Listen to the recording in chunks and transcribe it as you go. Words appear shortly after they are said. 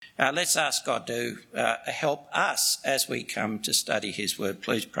Let's ask God to help us as we come to study his word.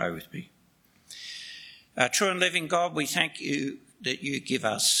 Please pray with me. True and living God, we thank you that you give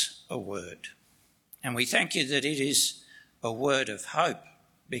us a word. And we thank you that it is a word of hope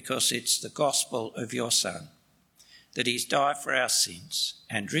because it's the gospel of your Son, that he's died for our sins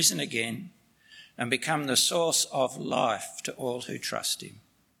and risen again and become the source of life to all who trust him.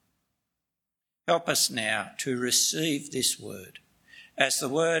 Help us now to receive this word as the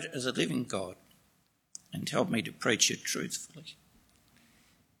word of the living God, and help me to preach it truthfully.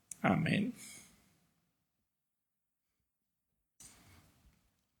 Amen.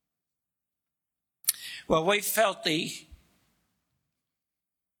 Well, we've felt it's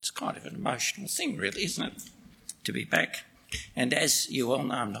kind of an emotional thing really, isn't it, to be back? And as you all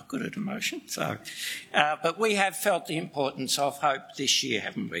know, I'm not good at emotion, but we have felt the importance of hope this year,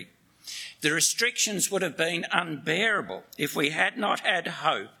 haven't we? The restrictions would have been unbearable if we had not had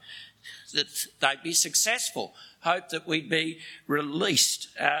hope that they'd be successful, hope that we'd be released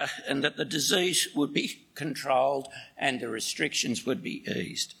and that the disease would be controlled and the restrictions would be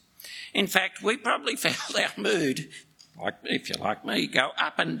eased. In fact, we probably felt our mood, like if you're like me, go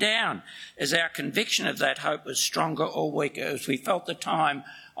up and down as our conviction of that hope was stronger or weaker, as we felt the time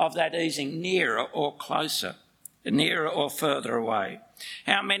of that easing nearer or closer, nearer or further away.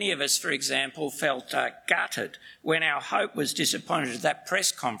 How many of us, for example, felt gutted when our hope was disappointed at that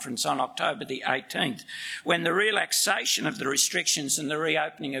press conference on October the 18th, when the relaxation of the restrictions and the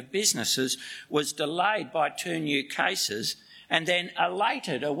reopening of businesses was delayed by 2 new cases and then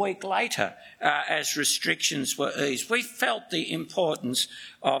elated a week later as restrictions were eased. We felt the importance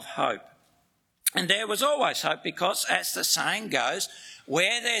of hope. And there was always hope because, as the saying goes,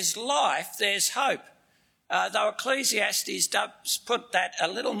 where there's life, there's hope. Though Ecclesiastes does put that a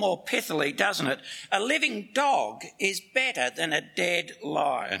little more pithily, doesn't it? A living dog is better than a dead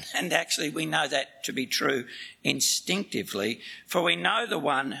lion. And actually we know that to be true instinctively, for we know the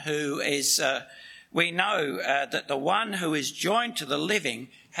one who is, that the one who is joined to the living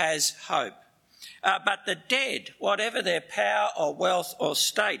has hope. But the dead, whatever their power or wealth or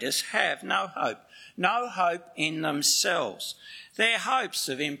status, have no hope in themselves. Their hopes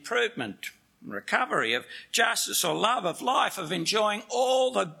of improvement, recovery, of justice or love of life, of enjoying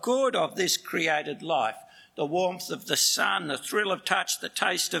all the good of this created life, the warmth of the sun, the thrill of touch, the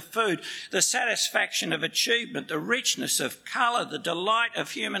taste of food, the satisfaction of achievement, the richness of colour, the delight of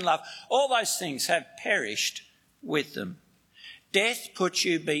human love, all those things have perished with them. Death puts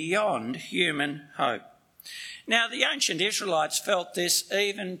you beyond human hope. Now, the ancient Israelites felt this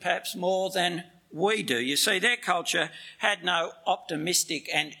even perhaps more than we do. You see, their culture had no optimistic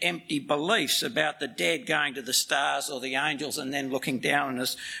and empty beliefs about the dead going to the stars or the angels and then looking down on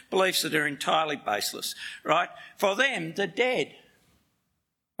us, beliefs that are entirely baseless, right? For them, the dead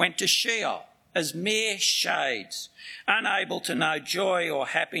went to Sheol as mere shades, unable to know joy or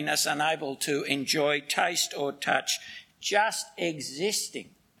happiness, unable to enjoy taste or touch, just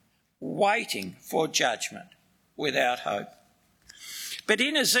existing, waiting for judgment, without hope. But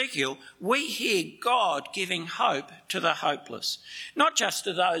in Ezekiel, we hear God giving hope to the hopeless. Not just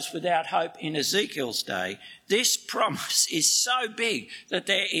to those without hope in Ezekiel's day. This promise is so big that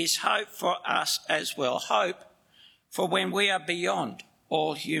there is hope for us as well. Hope for when we are beyond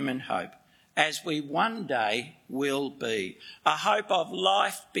all human hope, as we one day will be. A hope of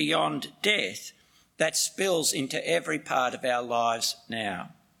life beyond death that spills into every part of our lives now.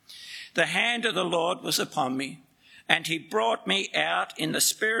 The hand of the Lord was upon me, and he brought me out in the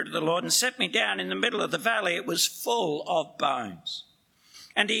spirit of the Lord and set me down in the middle of the valley. It was full of bones.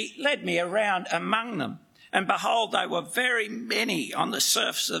 And he led me around among them. And behold, they were very many on the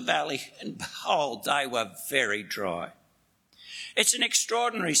surface of the valley. And behold, they were very dry. It's an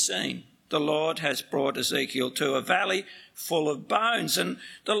extraordinary scene the Lord has brought Ezekiel to, a valley full of bones. And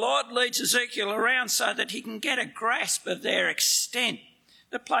the Lord leads Ezekiel around so that he can get a grasp of their extent.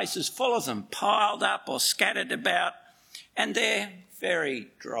 The place is full of them, piled up or scattered about, and they're very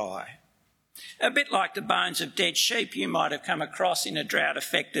dry. A bit like the bones of dead sheep you might have come across in a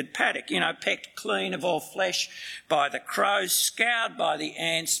drought-affected paddock, pecked clean of all flesh by the crows, scoured by the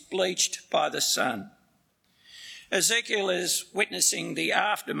ants, bleached by the sun. Ezekiel is witnessing the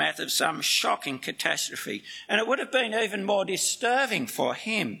aftermath of some shocking catastrophe, and it would have been even more disturbing for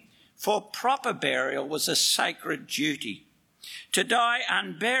him, for proper burial was a sacred duty. To die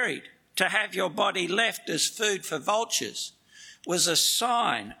unburied, to have your body left as food for vultures, was a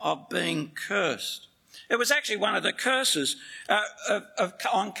sign of being cursed. It was actually one of the curses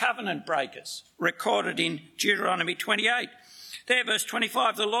on covenant breakers, recorded in Deuteronomy 28. There, verse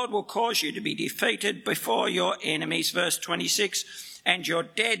 25, the Lord will cause you to be defeated before your enemies. Verse 26, and your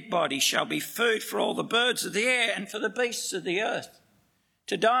dead body shall be food for all the birds of the air and for the beasts of the earth.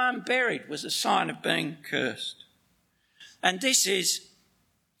 To die unburied was a sign of being cursed. And this is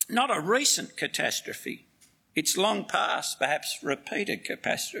not a recent catastrophe. It's long past, perhaps repeated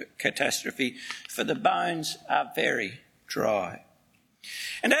catastrophe, for the bones are very dry.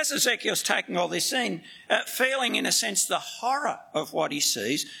 And as Ezekiel's taking all this in, feeling in a sense the horror of what he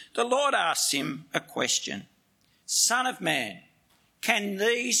sees, the Lord asks him a question. Son of man, can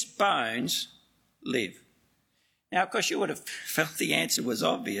these bones live? Now, of course, you would have felt the answer was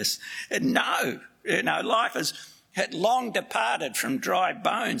obvious. No, life had long departed from dry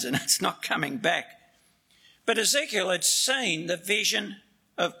bones and it's not coming back. But Ezekiel had seen the vision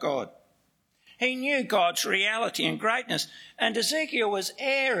of God. He knew God's reality and greatness, and Ezekiel was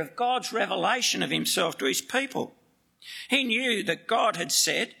heir of God's revelation of himself to his people. He knew that God had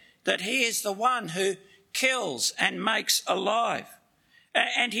said that he is the one who kills and makes alive.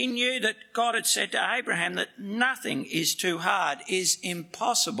 And he knew that God had said to Abraham that nothing is too hard, is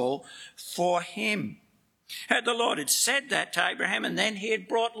impossible for him. The Lord had said that to Abraham, and then he had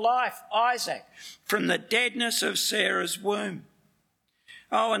brought life, Isaac, from the deadness of Sarah's womb.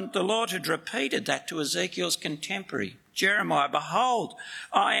 Oh, and the Lord had repeated that to Ezekiel's contemporary, Jeremiah. Behold,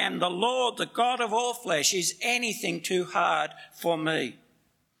 I am the Lord, the God of all flesh. Is anything too hard for me?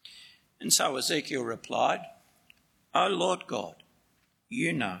 And so Ezekiel replied, O Lord God,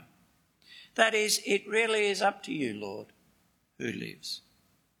 you know. That is, it really is up to you, Lord, who lives.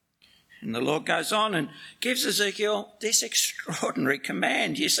 And the Lord goes on and gives Ezekiel this extraordinary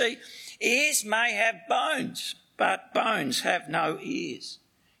command. You see, ears may have bones, but bones have no ears.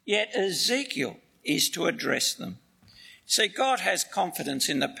 Yet Ezekiel is to address them. See, God has confidence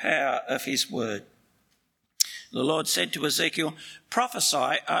in the power of his word. The Lord said to Ezekiel,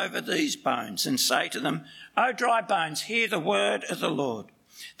 prophesy over these bones and say to them, O dry bones, hear the word of the Lord.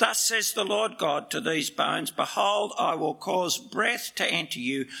 Thus says the Lord God to these bones, behold, I will cause breath to enter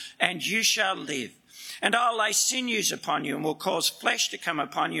you, and you shall live. And I'll lay sinews upon you, and will cause flesh to come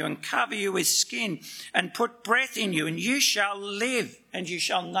upon you, and cover you with skin, and put breath in you, and you shall live, and you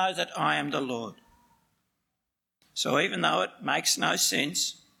shall know that I am the Lord. So even though it makes no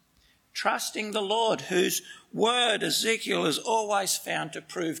sense, trusting the Lord, whose word Ezekiel has always found to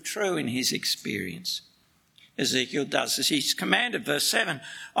prove true in his experience, Ezekiel does as he's commanded. Verse 7,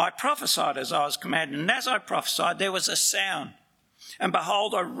 I prophesied as I was commanded, and as I prophesied there was a sound. And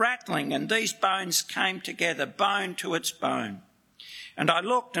behold, a rattling, and these bones came together, bone to its bone. And I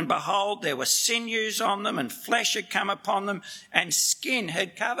looked, and behold, there were sinews on them, and flesh had come upon them, and skin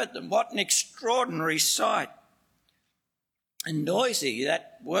had covered them. What an extraordinary sight. And noisy,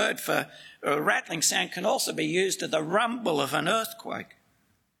 that word for a rattling sound can also be used as the rumble of an earthquake.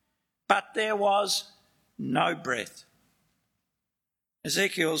 But there was no breath.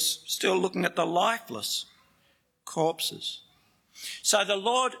 Ezekiel's still looking at the lifeless corpses. So the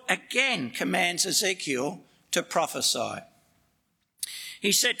Lord again commands Ezekiel to prophesy.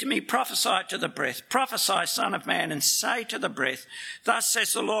 He said to me, prophesy to the breath, prophesy, son of man, and say to the breath, thus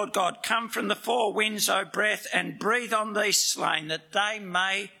says the Lord God, come from the four winds, O breath, and breathe on these slain, that they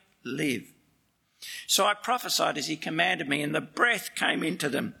may live. So I prophesied as he commanded me, and the breath came into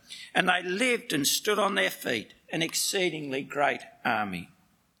them, and they lived and stood on their feet, an exceedingly great army.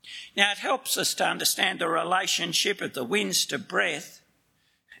 Now, it helps us to understand the relationship of the winds to breath.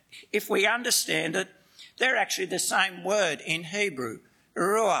 If we understand it, they're actually the same word in Hebrew,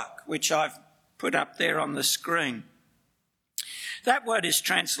 ruach, which I've put up there on the screen. That word is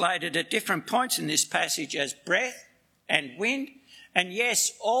translated at different points in this passage as breath and wind, and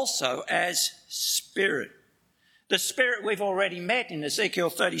yes, also as spirit. The spirit we've already met in Ezekiel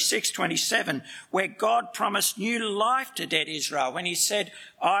 36:27, where God promised new life to dead Israel when he said,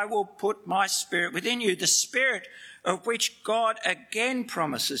 I will put my spirit within you. The spirit of which God again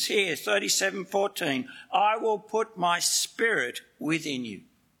promises here, 37:14, I will put my spirit within you,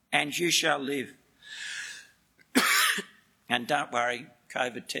 and you shall live. And don't worry,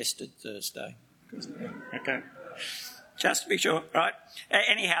 COVID tested Thursday. Okay. Just to be sure, right?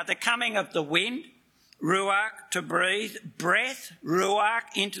 Anyhow, the coming of the wind, ruach, to breathe, breath, ruach,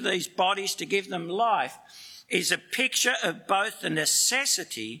 into these bodies to give them life, is a picture of both the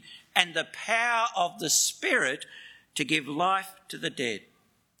necessity and the power of the Spirit to give life to the dead.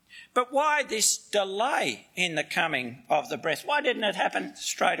 But why this delay in the coming of the breath? Why didn't it happen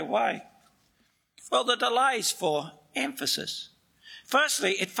straight away? Well, the delay is for emphasis.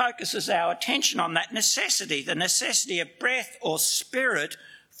 Firstly, it focuses our attention on that necessity, the necessity of breath or spirit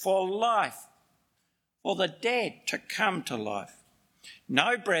for life, for the dead to come to life.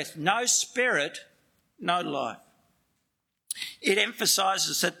 No breath, no spirit, no life. It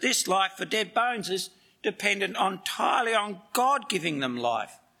emphasises that this life for dead bones is dependent entirely on God giving them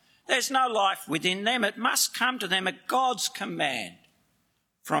life. There's no life within them. It must come to them at God's command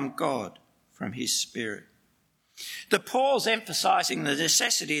from God, from his Spirit. The Paul's emphasising the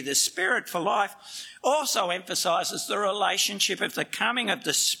necessity of the Spirit for life also emphasises the relationship of the coming of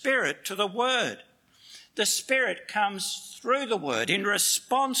the Spirit to the Word. The Spirit comes through the Word, in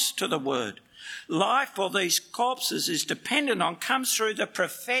response to the Word. Life for these corpses is dependent on, comes through the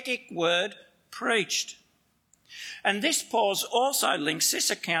prophetic word preached. And this Paul also links this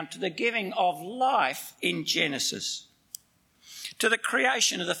account to the giving of life in Genesis, to the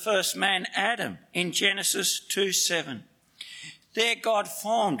creation of the first man, Adam, in Genesis 2:7. There God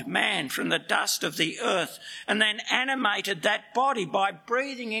formed man from the dust of the earth and then animated that body by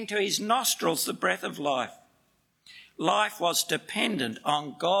breathing into his nostrils the breath of life. Life was dependent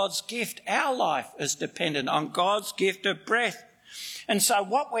on God's gift. Our life is dependent on God's gift of breath. And so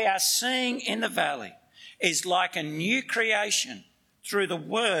what we are seeing in the valley is like a new creation through the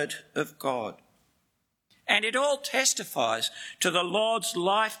word of God. And it all testifies to the Lord's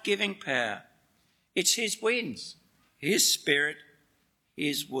life-giving power. It's his winds, his Spirit,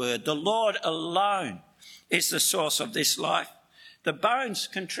 his word. The Lord alone is the source of this life. The bones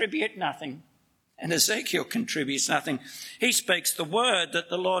contribute nothing, and Ezekiel contributes nothing. He speaks the word that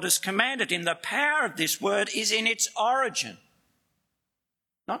the Lord has commanded him. The power of this word is in its origin,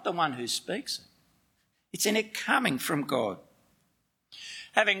 not the one who speaks it. It's in it coming from God.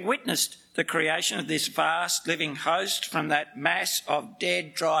 Having witnessed the creation of this vast living host from that mass of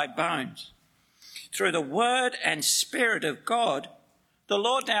dead, dry bones, through the word and Spirit of God, the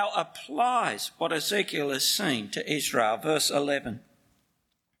Lord now applies what Ezekiel has seen to Israel. Verse 11.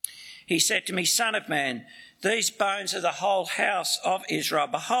 He said to me, Son of man, these bones are the whole house of Israel.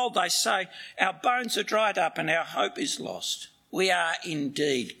 Behold, they say, our bones are dried up and our hope is lost. We are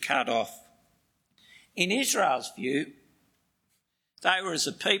indeed cut off. In Israel's view, they were as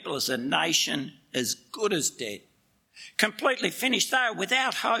a people, as a nation, as good as dead. Completely finished. They are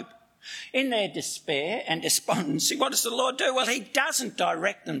without hope. In their despair and despondency, what does the Lord do? Well, he doesn't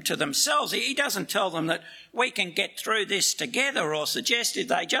direct them to themselves. He doesn't tell them that we can get through this together or suggest if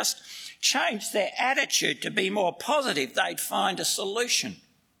they just change their attitude to be more positive, they'd find a solution.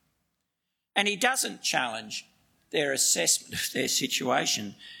 And he doesn't challenge their assessment of their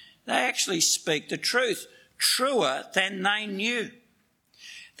situation. They actually speak the truth, truer than they knew.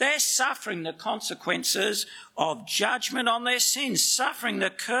 They're suffering the consequences of judgment on their sins, suffering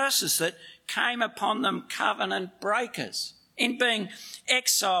the curses that came upon them, covenant breakers, in being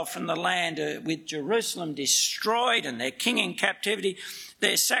exiled from the land with Jerusalem destroyed and their king in captivity,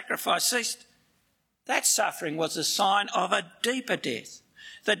 their sacrifice ceased. That suffering was a sign of a deeper death,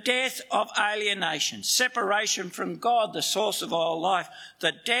 the death of alienation, separation from God, the source of all life,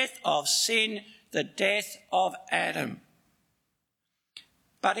 the death of sin, the death of Adam.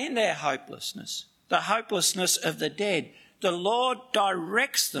 But in their hopelessness, the hopelessness of the dead, the Lord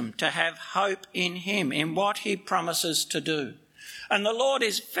directs them to have hope in him, in what he promises to do. And the Lord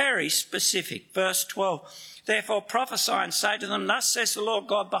is very specific. Verse 12, therefore prophesy and say to them, thus says the Lord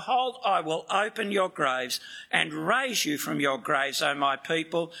God, behold, I will open your graves and raise you from your graves, O my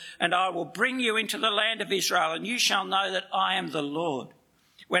people, and I will bring you into the land of Israel, and you shall know that I am the Lord.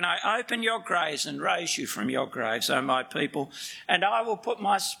 When I open your graves and raise you from your graves, O my people, and I will put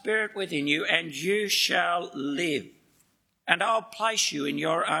my Spirit within you, and you shall live. And I'll place you in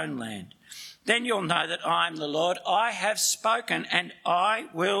your own land. Then you'll know that I am the Lord. I have spoken, and I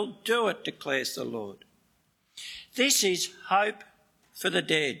will do it, declares the Lord. This is hope for the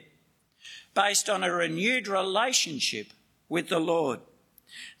dead, based on a renewed relationship with the Lord.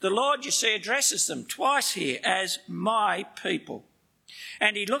 The Lord, you see, addresses them twice here as my people.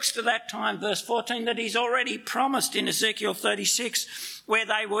 And he looks to that time, verse 14, that he's already promised in Ezekiel 36, where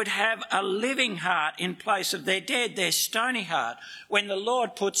they would have a living heart in place of their dead, their stony heart, when the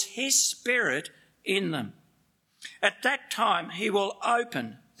Lord puts his Spirit in them. At that time, he will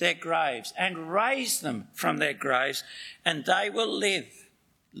open their graves and raise them from their graves, and they will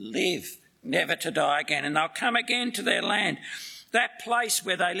live, never to die again. And they'll come again to their land, that place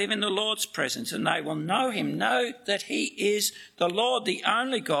where they live in the Lord's presence, and they will know him, know that he is the Lord, the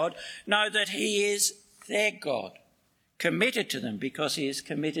only God, know that he is their God, committed to them because he is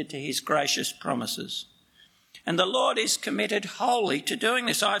committed to his gracious promises. And the Lord is committed wholly to doing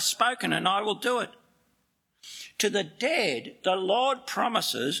this. I have spoken and I will do it. To the dead, the Lord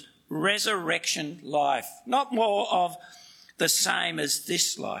promises resurrection life, not more of the same as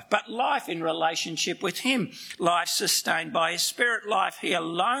this life, but life in relationship with him, life sustained by his Spirit, life he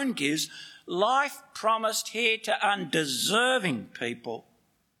alone gives, life promised here to undeserving people,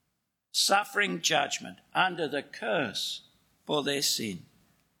 suffering judgment under the curse for their sin.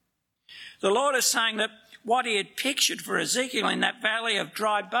 The Lord is saying that what he had pictured for Ezekiel in that valley of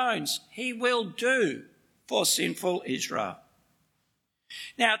dry bones, he will do for sinful Israel.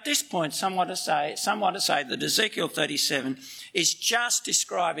 Now, at this point, some want to say that Ezekiel 37 is just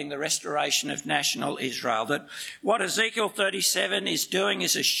describing the restoration of national Israel, that what Ezekiel 37 is doing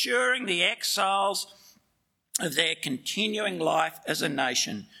is assuring the exiles of their continuing life as a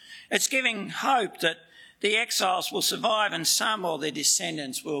nation. It's giving hope that the exiles will survive and some or their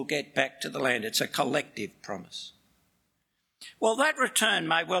descendants will get back to the land. It's a collective promise. Well, that return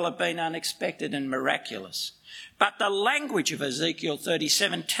may well have been unexpected and miraculous, but the language of Ezekiel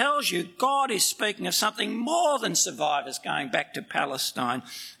 37 tells you God is speaking of something more than survivors going back to Palestine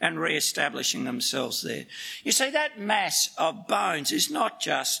and re-establishing themselves there. You see, that mass of bones is not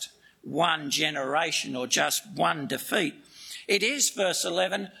just one generation or just one defeat. It is, verse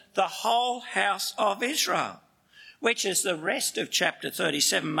 11, the whole house of Israel, which, as the rest of chapter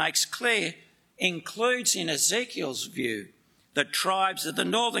 37 makes clear, includes in Ezekiel's view the tribes of the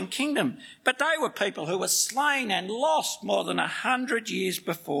northern kingdom. But they were people who were slain and lost more than 100 years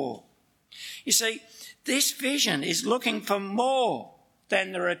before. You see, this vision is looking for more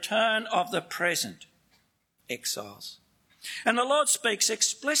than the return of the present exiles. And the Lord speaks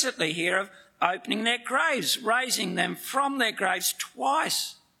explicitly here of opening their graves, raising them from their graves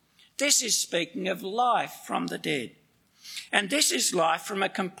twice. This is speaking of life from the dead. And this is life from a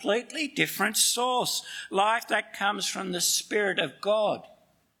completely different source, life that comes from the Spirit of God,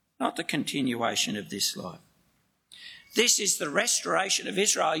 not the continuation of this life. This is the restoration of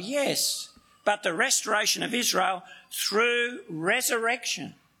Israel, yes, but the restoration of Israel through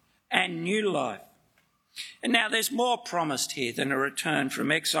resurrection and new life. And now there's more promised here than a return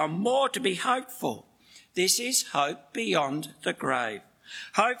from exile, more to be hoped for. This is hope beyond the grave.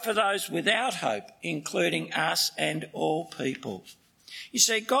 Hope for those without hope, including us and all people. You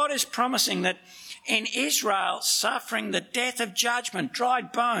see, God is promising that in Israel suffering the death of judgment,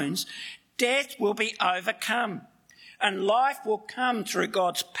 dried bones, death will be overcome and life will come through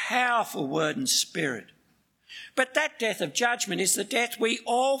God's powerful word and Spirit. But that death of judgment is the death we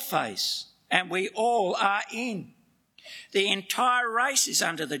all face and we all are in. The entire race is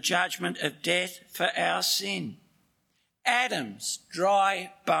under the judgment of death for our sin. Adam's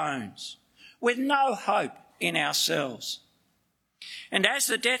dry bones, with no hope in ourselves. And as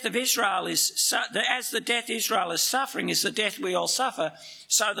the death Israel is suffering is the death we all suffer,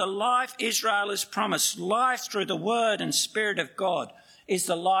 so the life Israel is promised, life through the word and Spirit of God, is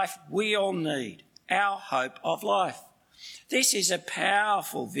the life we all need, our hope of life. This is a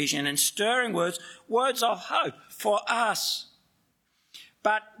powerful vision and stirring words of hope for us.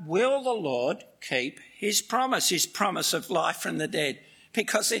 But will the Lord keep his promise of life from the dead?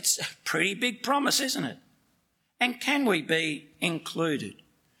 Because it's a pretty big promise, isn't it? And can we be included?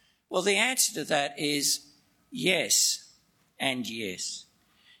 Well, the answer to that is yes and yes.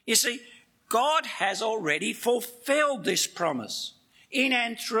 You see, God has already fulfilled this promise in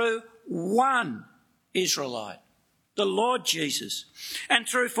and through one Israelite, the Lord Jesus, and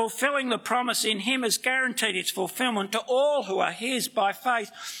through fulfilling the promise in him has guaranteed its fulfilment to all who are his by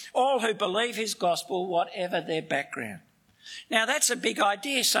faith, all who believe his gospel, whatever their background. Now that's a big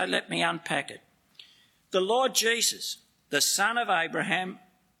idea, so let me unpack it. The Lord Jesus, the son of Abraham,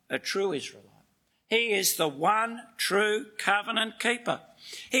 a true Israelite. He is the one true covenant keeper.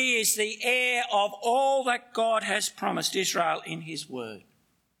 He is the heir of all that God has promised Israel in his word.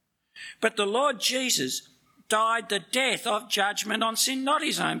 But the Lord Jesus died the death of judgment on sin, not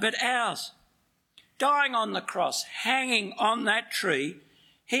his own, but ours. Dying on the cross, hanging on that tree,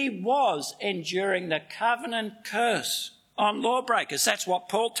 he was enduring the covenant curse on lawbreakers. That's what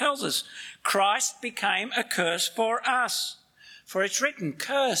Paul tells us. Christ became a curse for us. For it's written,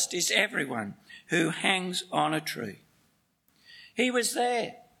 cursed is everyone who hangs on a tree. He was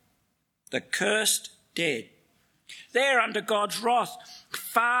there, the cursed dead, there under God's wrath,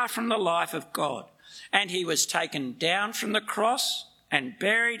 far from the life of God. And he was taken down from the cross and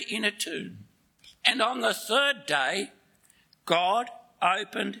buried in a tomb. And on the third day, God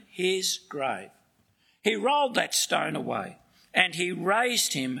opened his grave. He rolled that stone away and he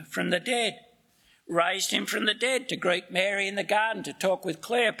raised him from the dead. raised him from the dead, to greet Mary in the garden, to talk with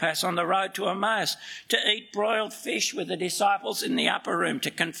Cleopas on the road to Emmaus, to eat broiled fish with the disciples in the upper room, to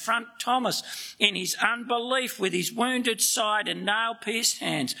confront Thomas in his unbelief with his wounded side and nail-pierced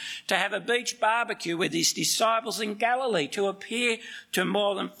hands, to have a beach barbecue with his disciples in Galilee, to appear to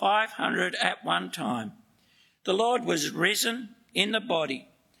more than 500 at one time. The Lord was risen in the body,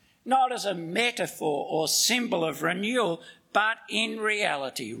 not as a metaphor or symbol of renewal, but in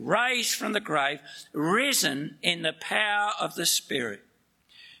reality, raised from the grave, risen in the power of the Spirit.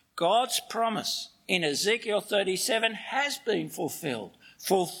 God's promise in Ezekiel 37 has been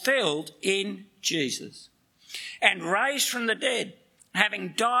fulfilled in Jesus. And raised from the dead,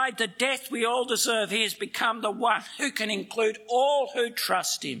 having died the death we all deserve, he has become the one who can include all who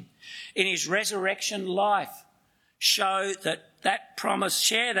trust him in his resurrection life, share that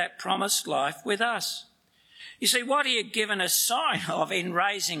promised life with us. You see, what he had given a sign of in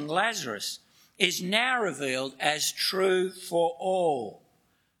raising Lazarus is now revealed as true for all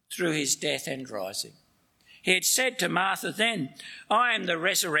through his death and rising. He had said to Martha then, I am the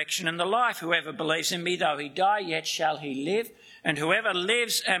resurrection and the life. Whoever believes in me, though he die, yet shall he live. And whoever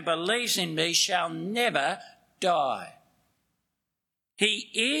lives and believes in me shall never die. He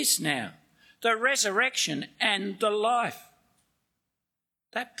is now the resurrection and the life.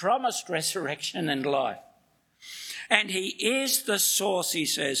 That promised resurrection and life. And he is the source, he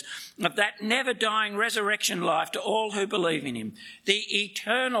says, of that never-dying resurrection life to all who believe in him. The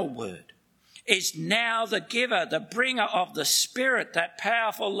eternal word is now the giver, the bringer of the Spirit, that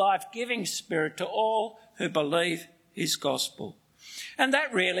powerful life-giving Spirit to all who believe his gospel. And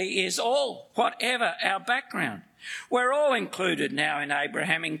that really is all, whatever our background. We're all included now in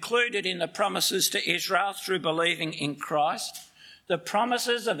Abraham, included in the promises to Israel through believing in Christ. The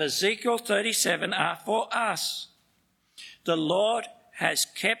promises of Ezekiel 37 are for us. The Lord has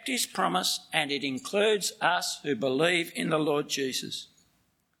kept his promise, and it includes us who believe in the Lord Jesus.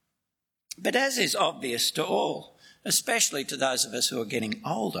 But as is obvious to all, especially to those of us who are getting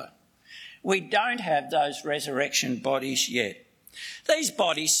older, we don't have those resurrection bodies yet. These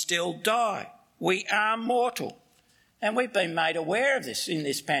bodies still die. We are mortal. And we've been made aware of this in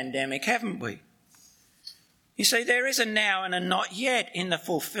this pandemic, haven't we? You see, there is a now and a not yet in the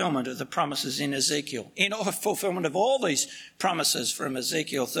fulfilment of the promises in Ezekiel, in fulfilment of all these promises from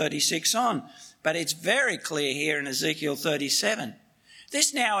Ezekiel 36 on. But it's very clear here in Ezekiel 37.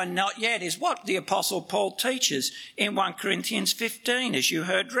 This now and not yet is what the Apostle Paul teaches in 1 Corinthians 15, as you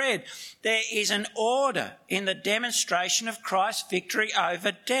heard read. There is an order in the demonstration of Christ's victory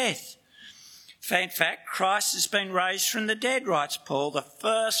over death. In fact, Christ has been raised from the dead, writes Paul, the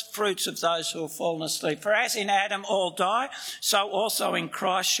first fruits of those who have fallen asleep. For as in Adam all die, so also in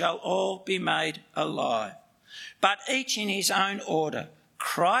Christ shall all be made alive. But each in his own order.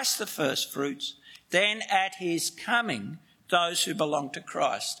 Christ the first fruits, then at his coming, those who belong to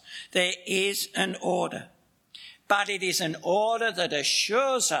Christ. There is an order. But it is an order that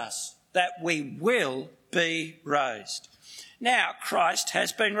assures us that we will be raised. Now, Christ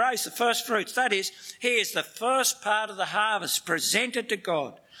has been raised, the first fruits. That is, he is the first part of the harvest presented to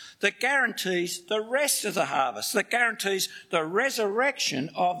God that guarantees the rest of the harvest, that guarantees the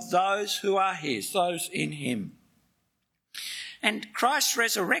resurrection of those who are his, those in him. And Christ's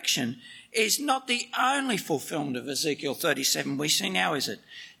resurrection is not the only fulfilment of Ezekiel 37 we see now, is it?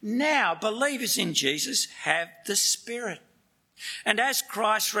 Now, believers in Jesus have the Spirit. And as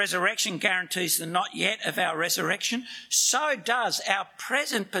Christ's resurrection guarantees the not yet of our resurrection, so does our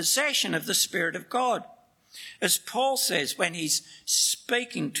present possession of the Spirit of God. As Paul says when he's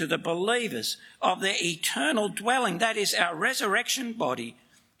speaking to the believers of their eternal dwelling, that is our resurrection body,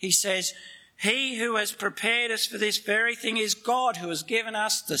 he says, he who has prepared us for this very thing is God, who has given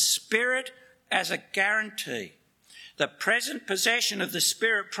us the Spirit as a guarantee. The present possession of the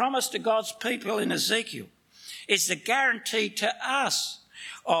Spirit promised to God's people in Ezekiel is the guarantee to us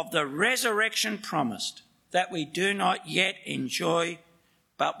of the resurrection promised that we do not yet enjoy,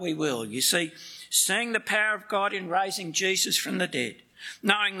 but we will. You see, seeing the power of God in raising Jesus from the dead,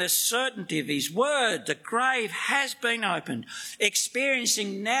 knowing the certainty of his word, the grave has been opened,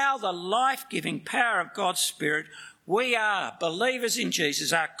 experiencing now the life-giving power of God's Spirit, we are, believers in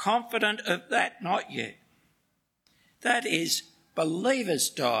Jesus, are confident of that not yet. That is, believers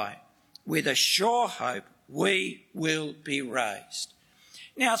die with a sure hope we will be raised.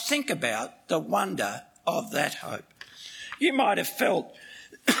 Now think about the wonder of that hope. You might have felt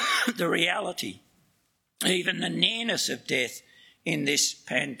the reality, even the nearness of death in this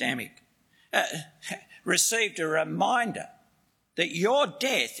pandemic. Received a reminder that your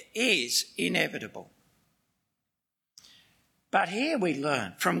death is inevitable. But here we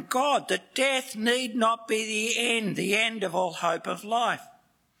learn from God that death need not be the end of all hope of life.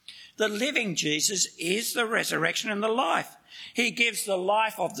 The living Jesus is the resurrection and the life. He gives the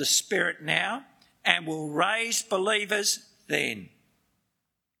life of the Spirit now and will raise believers then.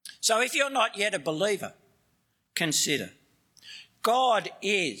 So if you're not yet a believer, consider. God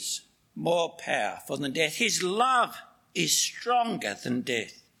is more powerful than death. His love is stronger than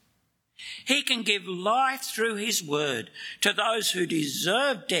death. He can give life through his word to those who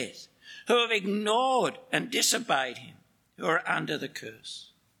deserve death, who have ignored and disobeyed him, who are under the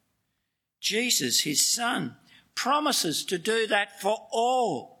curse. Jesus, his Son, promises to do that for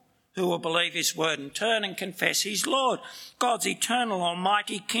all who will believe his word and turn and confess he's Lord, God's eternal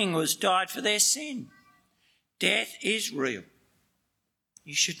almighty King who has died for their sin. Death is real.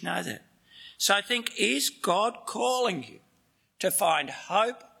 You should know that. So I think, is God calling you to find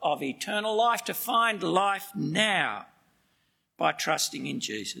hope of eternal life, to find life now by trusting in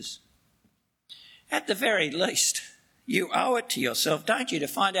Jesus? At the very least, you owe it to yourself, don't you, to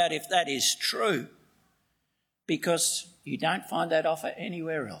find out if that is true, because you don't find that offer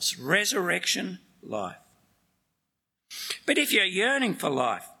anywhere else. Resurrection life. But if you're yearning for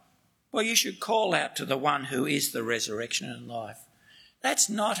life, well, you should call out to the one who is the resurrection and life. That's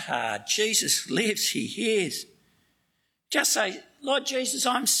not hard. Jesus lives, he hears. Just say, Lord Jesus,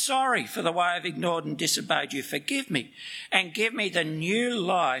 I'm sorry for the way I've ignored and disobeyed you. Forgive me and give me the new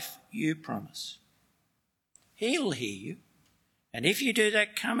life you promise. He'll hear you. And if you do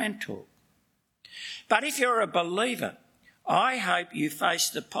that, come and talk. But if you're a believer, I hope you face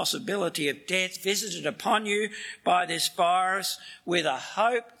the possibility of death visited upon you by this virus with a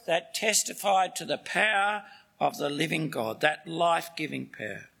hope that testified to the power of the living God, that life-giving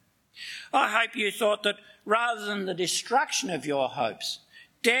power. I hope you thought that rather than the destruction of your hopes,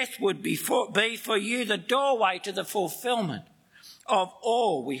 death would be for you the doorway to the fulfilment of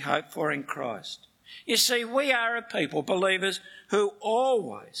all we hope for in Christ. You see, we are a people, believers, who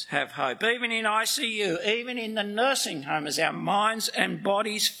always have hope, even in ICU, even in the nursing home, as our minds and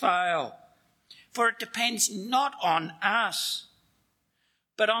bodies fail. For it depends not on us,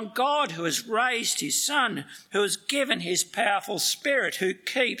 but on God, who has raised his Son, who has given his powerful Spirit, who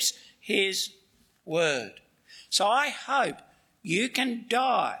keeps his word. So I hope you can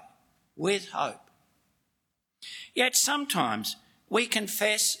die with hope. Yet sometimes we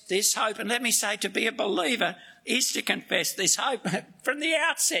confess this hope, and let me say, to be a believer is to confess this hope. From the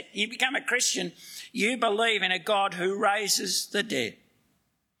outset, you become a Christian, you believe in a God who raises the dead,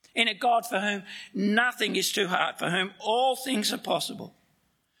 in a God for whom nothing is too hard, for whom all things are possible.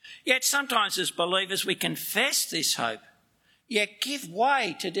 Yet sometimes as believers we confess this hope, yet give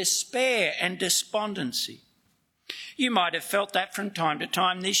way to despair and despondency. You might have felt that from time to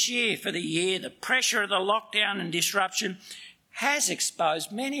time this year. For the year, the pressure of the lockdown and disruption has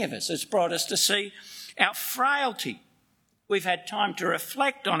exposed many of us. It's brought us to see our frailty. We've had time to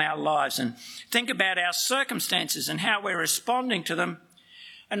reflect on our lives and think about our circumstances and how we're responding to them,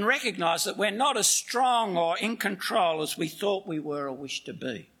 and recognise that we're not as strong or in control as we thought we were or wished to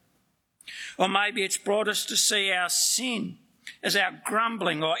be. Or maybe it's brought us to see our sin as our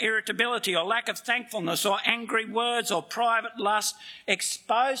grumbling or irritability or lack of thankfulness or angry words or private lust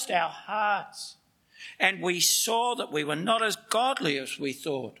exposed our hearts, and we saw that we were not as godly as we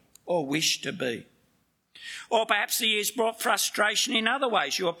thought or wished to be. Or perhaps the year's brought frustration in other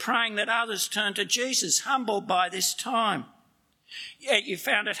ways. You were praying that others turn to Jesus, humbled by this time. Yet you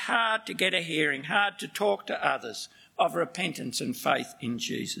found it hard to get a hearing, hard to talk to others of repentance and faith in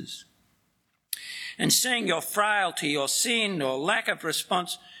Jesus. And seeing your frailty, your sin or lack of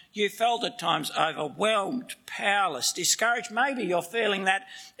response, you felt at times overwhelmed, powerless, discouraged. Maybe you're feeling that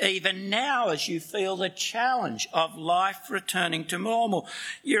even now as you feel the challenge of life returning to normal.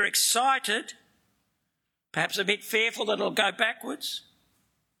 You're excited, perhaps a bit fearful that it'll go backwards,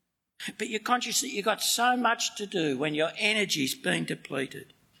 but you're conscious that you've got so much to do when your energy's been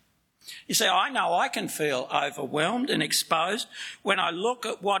depleted. You see, I know I can feel overwhelmed and exposed when I look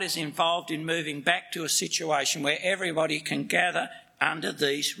at what is involved in moving back to a situation where everybody can gather under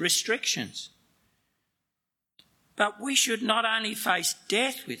these restrictions. But we should not only face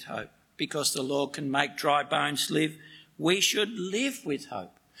death with hope, because the Lord can make dry bones live, we should live with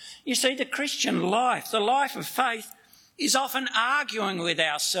hope. You see, the Christian life, the life of faith, is often arguing with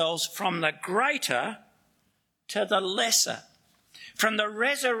ourselves from the greater to the lesser, from the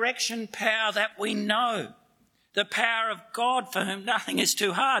resurrection power that we know, the power of God for whom nothing is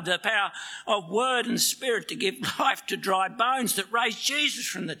too hard, the power of word and spirit to give life to dry bones that raised Jesus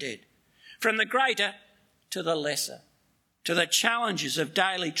from the dead, from the greater to the lesser, to the challenges of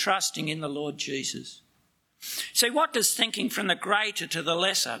daily trusting in the Lord Jesus. See, what does thinking from the greater to the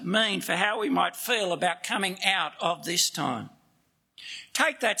lesser mean for how we might feel about coming out of this time?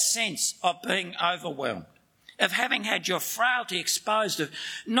 Take that sense of being overwhelmed, of having had your frailty exposed, of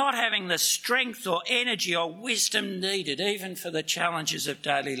not having the strength or energy or wisdom needed even for the challenges of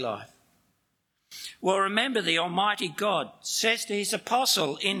daily life. Well, remember, the Almighty God says to his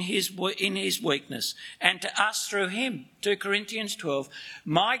apostle in his weakness, and to us through him, 2 Corinthians 12,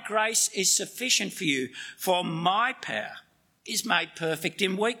 "My grace is sufficient for you, for my power is made perfect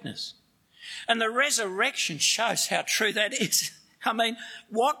in weakness." And the resurrection shows how true that is. I mean,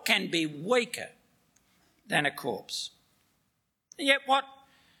 what can be weaker than a corpse? And yet what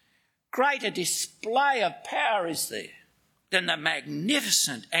greater display of power is there than the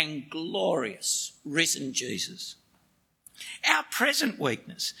magnificent and glorious risen Jesus? Our present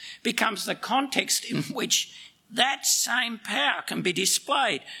weakness becomes the context in which that same power can be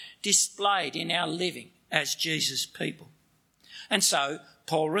displayed in our living as Jesus' people. And so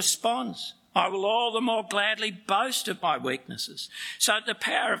Paul responds, "I will all the more gladly boast of my weaknesses, so that the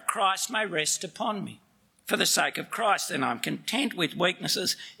power of Christ may rest upon me. For the sake of Christ, then I'm content with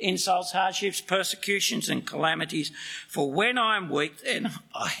weaknesses, insults, hardships, persecutions and calamities. For when I am weak, then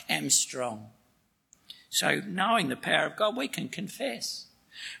I am strong." So knowing the power of God, we can confess.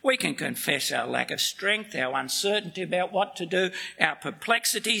 We can confess our lack of strength, our uncertainty about what to do, our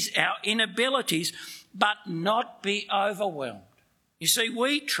perplexities, our inabilities, but not be overwhelmed. You see,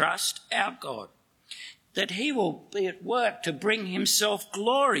 we trust our God, that he will be at work to bring himself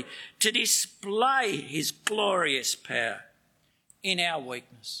glory, to display his glorious power in our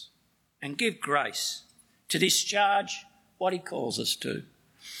weakness and give grace to discharge what he calls us to.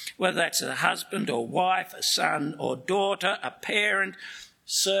 Whether that's a husband or wife, a son or daughter, a parent,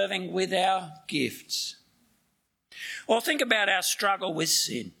 serving with our gifts. Or think about our struggle with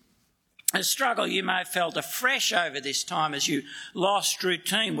sin. A struggle you may have felt afresh over this time as you lost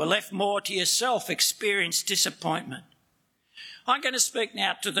routine, were left more to yourself, experienced disappointment. I'm going to speak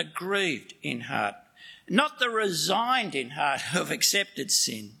now to the grieved in heart, not the resigned in heart who have accepted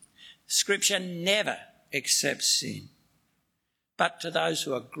sin. Scripture never accepts sin, but to those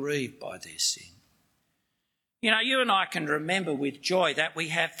who are grieved by their sin. You know, you and I can remember with joy that we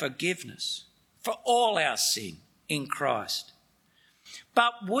have forgiveness for all our sin in Christ.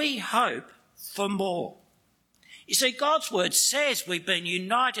 But we hope for more. You see, God's word says we've been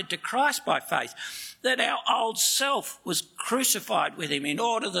united to Christ by faith, that our old self was crucified with him in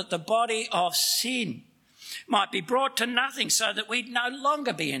order that the body of sin might be brought to nothing, so that we'd no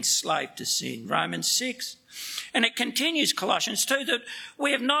longer be enslaved to sin, Romans 6. And it continues, Colossians 2, that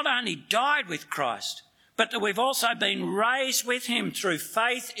we have not only died with Christ, but that we've also been raised with him through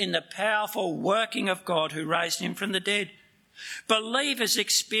faith in the powerful working of God who raised him from the dead. Believers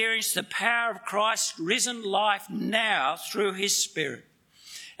experience the power of Christ's risen life now through his Spirit.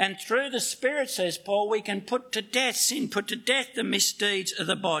 And through the Spirit, says Paul, we can put to death sin, put to death the misdeeds of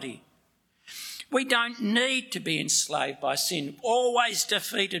the body. We don't need to be enslaved by sin, always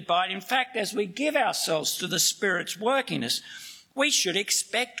defeated by it. In fact, as we give ourselves to the Spirit's work in us, we should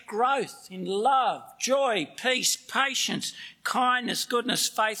expect growth in love, joy, peace, patience, kindness, goodness,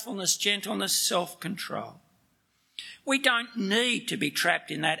 faithfulness, gentleness, self-control. We don't need to be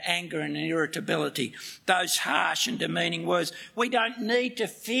trapped in that anger and irritability, those harsh and demeaning words. We don't need to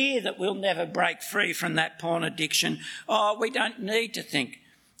fear that we'll never break free from that porn addiction. Oh, we don't need to think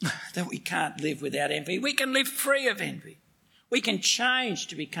that we can't live without envy. We can live free of envy. We can change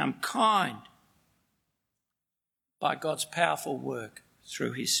to become kind by God's powerful work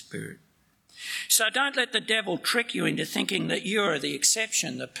through his Spirit. So don't let the devil trick you into thinking that you are the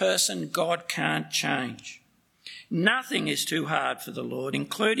exception, the person God can't change. Nothing is too hard for the Lord,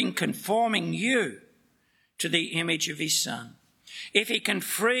 including conforming you to the image of his Son. If he can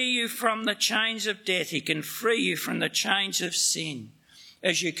free you from the chains of death, he can free you from the chains of sin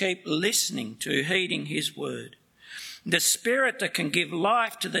as you keep listening to, heeding his word. The Spirit that can give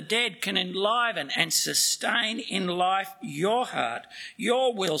life to the dead can enliven and sustain in life your heart,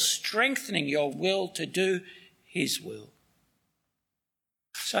 your will, strengthening your will to do his will.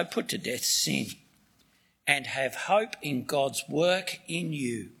 So put to death sin and have hope in God's work in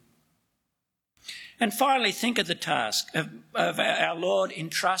you. And finally, think of the task of our Lord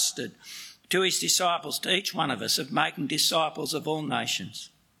entrusted to his disciples, to each one of us, of making disciples of all nations.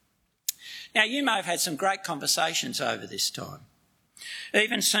 Now, you may have had some great conversations over this time,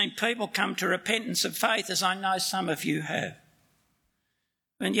 even seen people come to repentance of faith, as I know some of you have.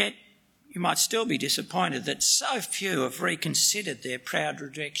 And yet, you might still be disappointed that so few have reconsidered their proud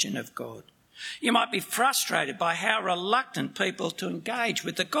rejection of God. You might be frustrated by how reluctant people to engage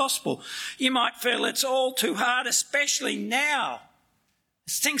with the gospel. You might feel it's all too hard, especially now,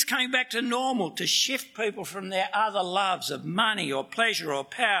 as things coming back to normal, to shift people from their other loves of money or pleasure or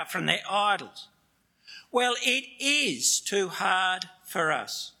power, from their idols. Well, it is too hard for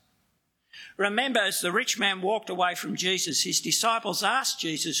us. Remember, as the rich man walked away from Jesus, his disciples asked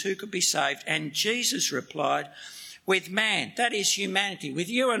Jesus who could be saved, and Jesus replied, with man, that is humanity, with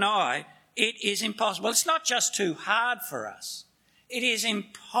you and I, it is impossible. It's not just too hard for us, it is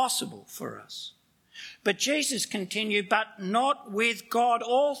impossible for us. But Jesus continued, but not with God.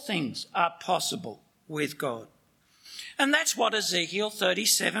 All things are possible with God. And that's what Ezekiel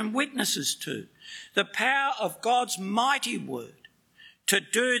 37 witnesses to. The power of God's mighty word to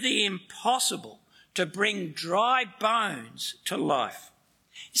do the impossible, to bring dry bones to life.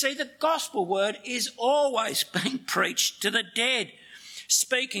 You see, the gospel word is always being preached to the dead,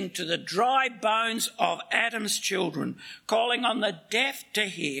 speaking to the dry bones of Adam's children, calling on the deaf to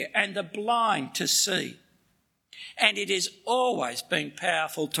hear and the blind to see. And it is always been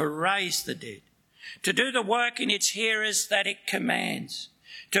powerful to raise the dead, to do the work in its hearers that it commands,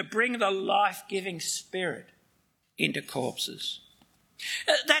 to bring the life-giving spirit into corpses.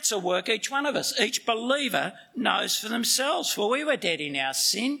 That's a work each one of us, each believer knows for themselves. For we were dead in our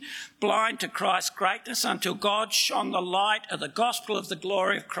sin, blind to Christ's greatness, until God shone the light of the gospel of the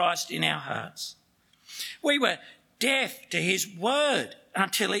glory of Christ in our hearts. We were deaf to his word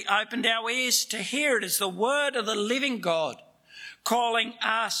until he opened our ears to hear it as the word of the living God, calling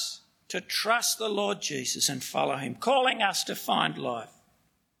us to trust the Lord Jesus and follow him, calling us to find life.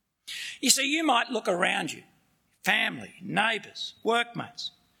 You see, you might look around you, family, neighbours, workmates,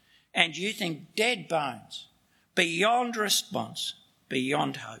 and you think dead bones, beyond response,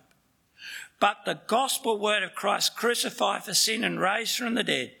 beyond hope. But the gospel word of Christ crucified for sin and raised from the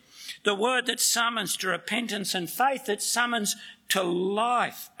dead, the word that summons to repentance and faith, that summons to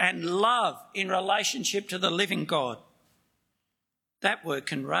life and love in relationship to the living God, that word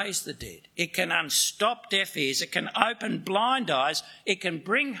can raise the dead. It can unstop deaf ears. It can open blind eyes. It can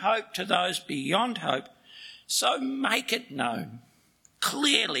bring hope to those beyond hope. So make it known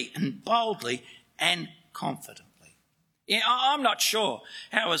clearly and boldly and confidently. Yeah, I'm not sure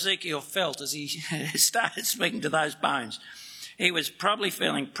how Ezekiel felt as he started speaking to those bones. He was probably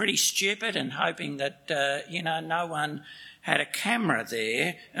feeling pretty stupid and hoping that, no one had a camera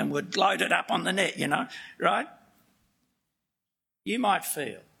there and would load it up on the net, right? You might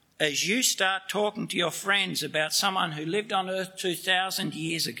feel, as you start talking to your friends about someone who lived on earth 2,000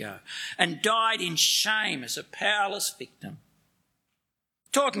 years ago and died in shame as a powerless victim,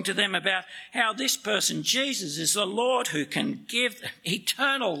 talking to them about how this person, Jesus, is the Lord who can give them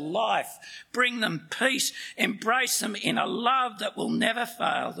eternal life, bring them peace, embrace them in a love that will never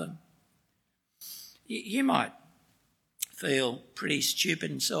fail them. You might feel pretty stupid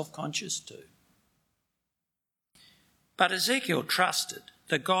and self-conscious too. But Ezekiel trusted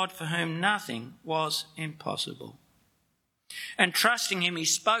the God for whom nothing was impossible. And trusting him, he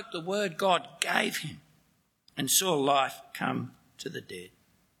spoke the word God gave him and saw life come to the dead.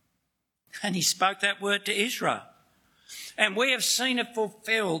 And he spoke that word to Israel. And we have seen it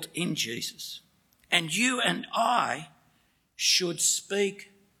fulfilled in Jesus. And you and I should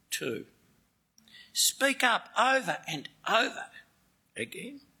speak too. Speak up over and over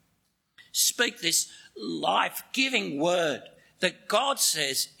again. Speak this life-giving word that God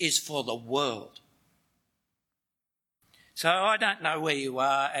says is for the world. So I don't know where you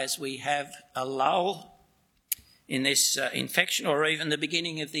are as we have a lull in this infection, or even the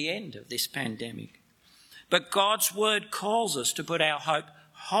beginning of the end of this pandemic. But God's word calls us to put our hope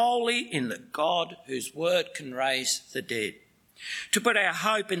wholly in the God whose word can raise the dead. To put our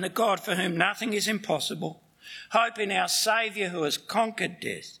hope in the God for whom nothing is impossible. Hope in our Saviour who has conquered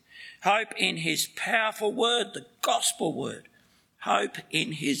death. Hope in his powerful word, the gospel word. Hope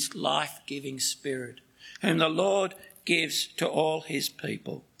in his life-giving spirit, whom the Lord gives to all his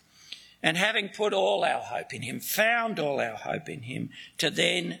people. And having put all our hope in him, found all our hope in him, to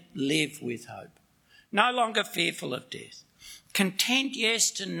then live with hope. No longer fearful of death. Content, yes,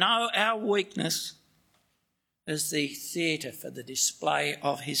 to know our weakness as the theatre for the display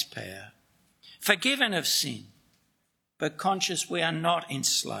of his power. Forgiven of sin, but conscious we are not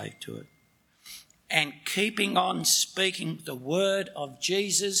enslaved to it. And keeping on speaking the word of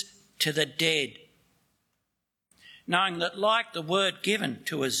Jesus to the dead, knowing that like the word given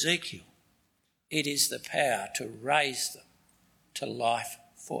to Ezekiel, it is the power to raise them to life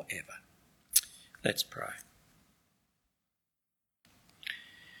forever. Let's pray.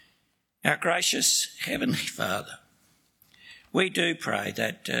 Our gracious Heavenly Father, We do pray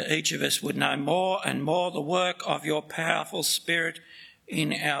that each of us would know more and more the work of your powerful Spirit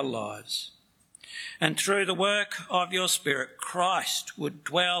in our lives. And through the work of your Spirit, Christ would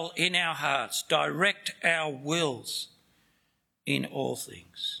dwell in our hearts, direct our wills in all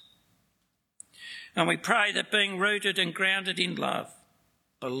things. And we pray that being rooted and grounded in love,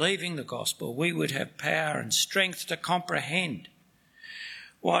 believing the gospel, we would have power and strength to comprehend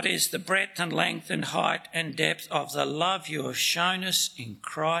what is the breadth and length and height and depth of the love you have shown us in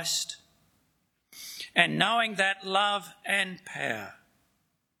Christ. And knowing that love and power,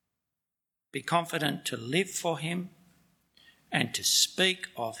 be confident to live for him and to speak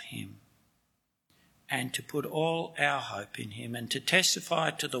of him and to put all our hope in him and to testify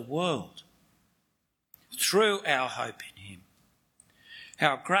to the world through our hope in him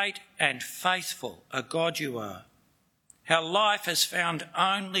how great and faithful a God you are, how life is found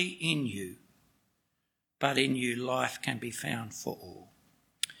only in you, but in you life can be found for all.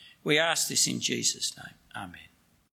 We ask this in Jesus' name. Amen.